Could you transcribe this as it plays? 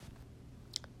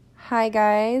Hi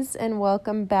guys, and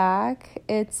welcome back.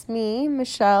 It's me,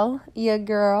 Michelle, ya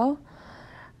girl.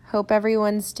 Hope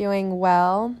everyone's doing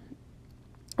well.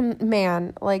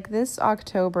 Man, like this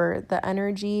October, the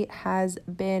energy has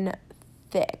been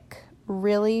thick.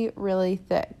 Really, really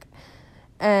thick.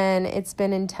 And it's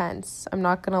been intense. I'm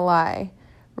not gonna lie.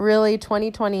 Really,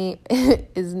 2020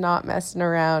 is not messing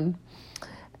around.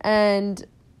 And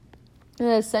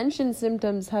the ascension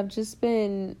symptoms have just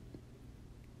been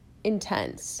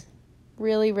intense.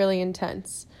 Really, really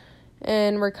intense.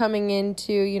 And we're coming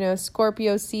into,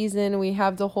 Scorpio season. We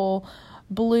have the whole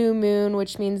blue moon,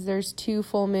 which means there's 2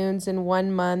 full moons in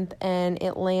 1 month, and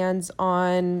it lands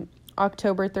on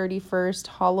October 31st,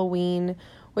 Halloween,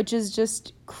 which is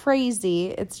just crazy.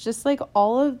 It's just like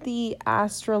all of the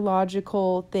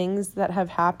astrological things that have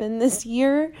happened this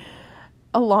year,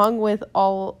 along with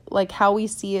all like how we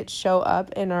see it show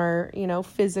up in our,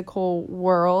 physical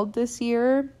world this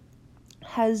year,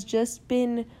 has just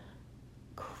been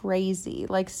crazy.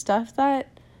 Like stuff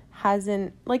that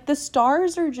hasn't, like the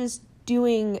stars are just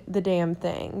doing the damn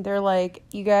thing. They're like,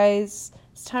 you guys,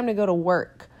 it's time to go to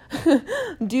work.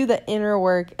 Do the inner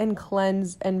work and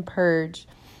cleanse and purge.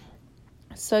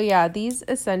 So yeah, these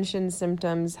ascension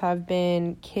symptoms have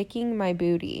been kicking my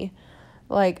booty.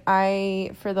 Like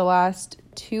for the last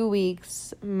 2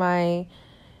 weeks,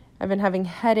 I've been having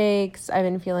headaches, I've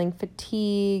been feeling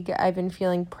fatigue, I've been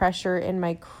feeling pressure in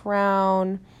my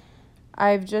crown.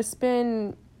 I've just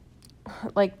been,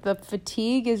 like, the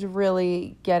fatigue is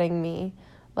really getting me.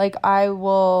 Like, I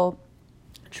will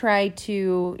try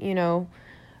to,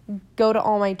 go to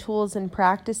all my tools and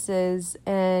practices,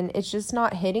 and it's just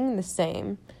not hitting the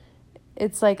same.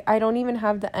 It's like I don't even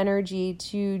have the energy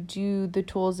to do the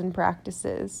tools and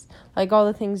practices. Like, all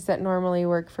the things that normally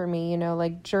work for me,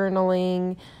 like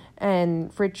journaling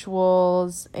and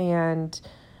rituals and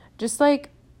just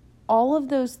like all of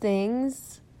those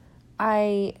things,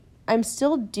 I'm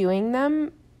still doing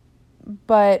them,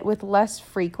 but with less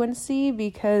frequency,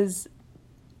 because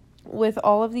with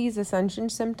all of these ascension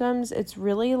symptoms, it's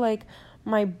really like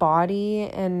my body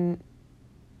and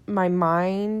my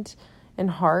mind and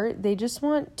heart, they just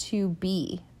want to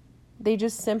be. They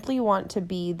just simply want to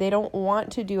be. They don't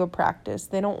want to do a practice.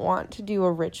 They don't want to do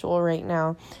a ritual right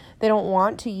now. They don't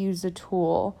want to use a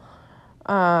tool.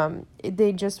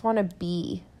 They just want to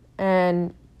be.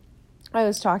 And I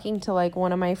was talking to like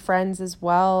one of my friends as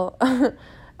well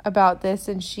about this,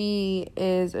 and she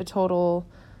is a total,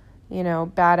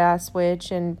 badass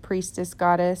witch and priestess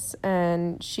goddess.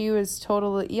 And she was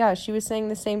she was saying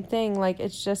the same thing. Like,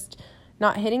 it's just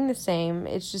not hitting the same.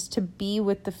 It's just to be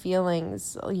with the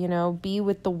feelings, be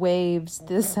with the waves,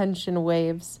 the ascension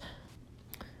waves.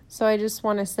 So I just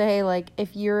want to say, like,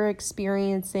 if you're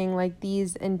experiencing like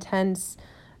these intense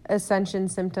ascension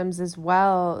symptoms as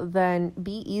well, then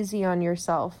be easy on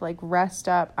yourself. Like, rest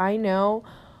up. I know,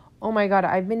 oh my God,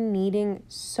 I've been needing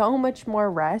so much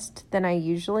more rest than I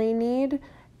usually need,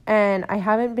 and I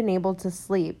haven't been able to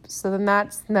sleep. So then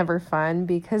that's never fun,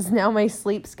 because now my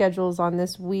sleep schedule is on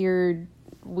this weird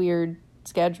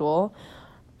schedule.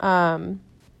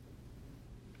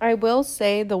 I will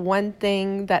say the one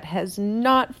thing that has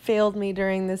not failed me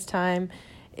during this time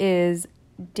is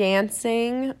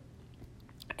dancing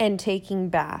and taking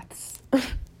baths.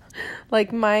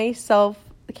 Like, my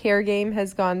self-care game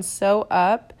has gone so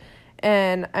up,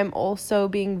 and I'm also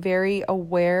being very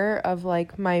aware of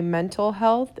like my mental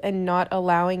health and not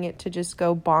allowing it to just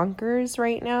go bonkers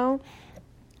right now,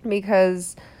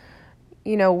 because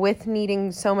with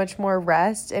needing so much more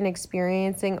rest and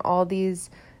experiencing all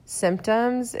these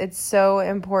symptoms, it's so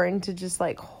important to just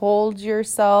like hold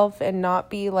yourself and not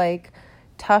be like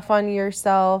tough on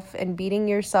yourself and beating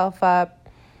yourself up,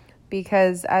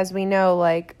 because as we know,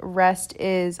 like, rest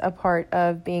is a part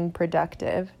of being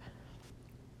productive.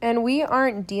 And we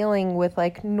aren't dealing with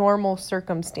like normal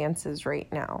circumstances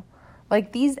right now.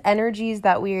 Like, these energies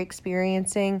that we're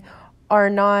experiencing are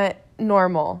not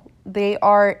normal. They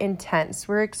are intense.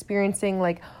 We're experiencing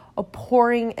like a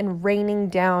pouring and raining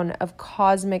down of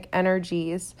cosmic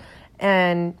energies,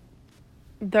 and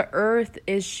the earth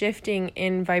is shifting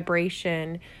in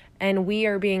vibration, and we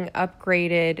are being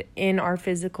upgraded in our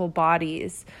physical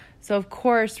bodies. So of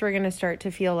course we're going to start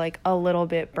to feel like a little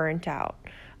bit burnt out.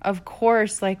 Of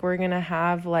course, like, we're going to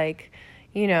have like,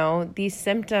 these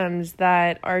symptoms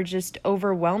that are just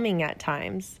overwhelming at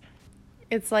times.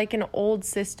 It's like an old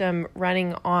system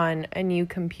running on a new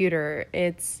computer.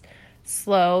 It's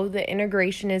slow. The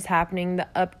integration is happening. The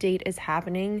update is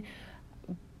happening.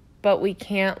 But we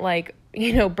can't like,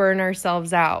 burn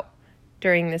ourselves out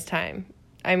during this time.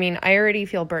 I mean, I already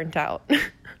feel burnt out.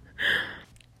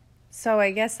 So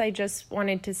I guess I just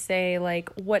wanted to say,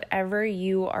 like, whatever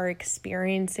you are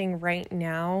experiencing right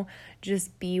now,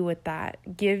 just be with that.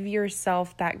 Give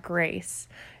yourself that grace.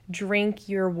 Drink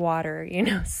your water,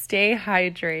 stay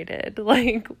hydrated.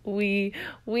 Like, we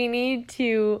need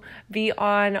to be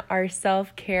on our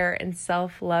self-care and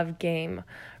self-love game.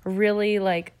 Really,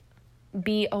 like,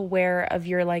 be aware of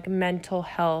your, like, mental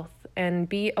health and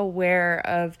be aware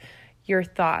of your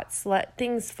thoughts. Let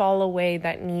things fall away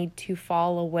that need to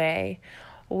fall away.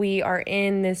 We are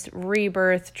in this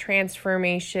rebirth,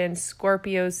 transformation,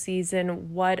 Scorpio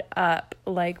season. What up?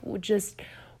 Like, just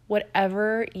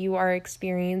whatever you are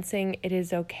experiencing, it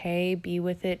is okay. Be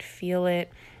with it, feel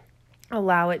it,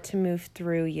 allow it to move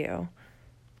through you.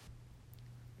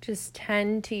 Just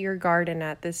tend to your garden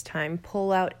at this time.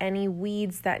 Pull out any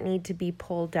weeds that need to be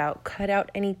pulled out. Cut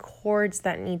out any cords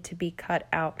that need to be cut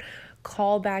out.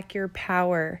 Call back your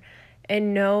power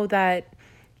and know that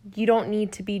you don't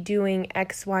need to be doing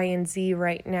X, Y, and Z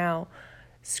right now.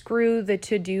 Screw the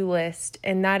to-do list.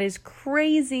 And that is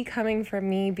crazy coming from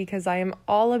me because I am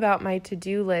all about my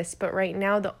to-do list. But right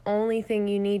now, the only thing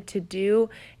you need to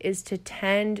do is to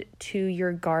tend to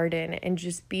your garden and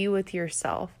just be with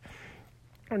yourself.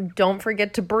 Don't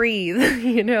forget to breathe,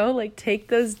 like take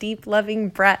those deep loving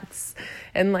breaths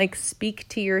and like speak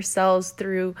to yourselves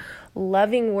through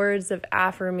loving words of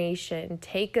affirmation.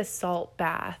 Take a salt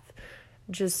bath,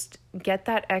 just get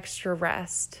that extra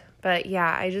rest. But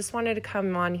yeah, I just wanted to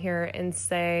come on here and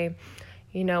say,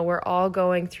 we're all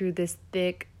going through this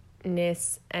thick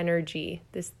energy.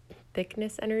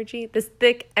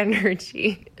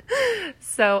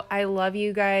 So I love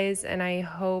you guys, and I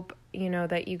hope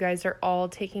that you guys are all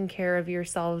taking care of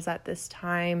yourselves at this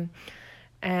time.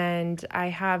 And I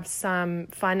have some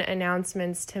fun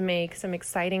announcements to make, some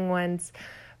exciting ones,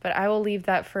 but I will leave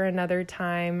that for another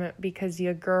time because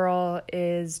your girl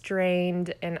is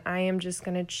drained and I am just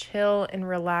going to chill and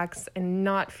relax and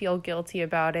not feel guilty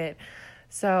about it.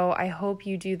 So I hope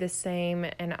you do the same,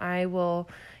 and I will,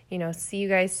 see you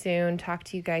guys soon, talk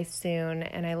to you guys soon,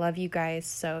 and I love you guys,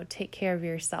 so take care of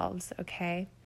yourselves, okay?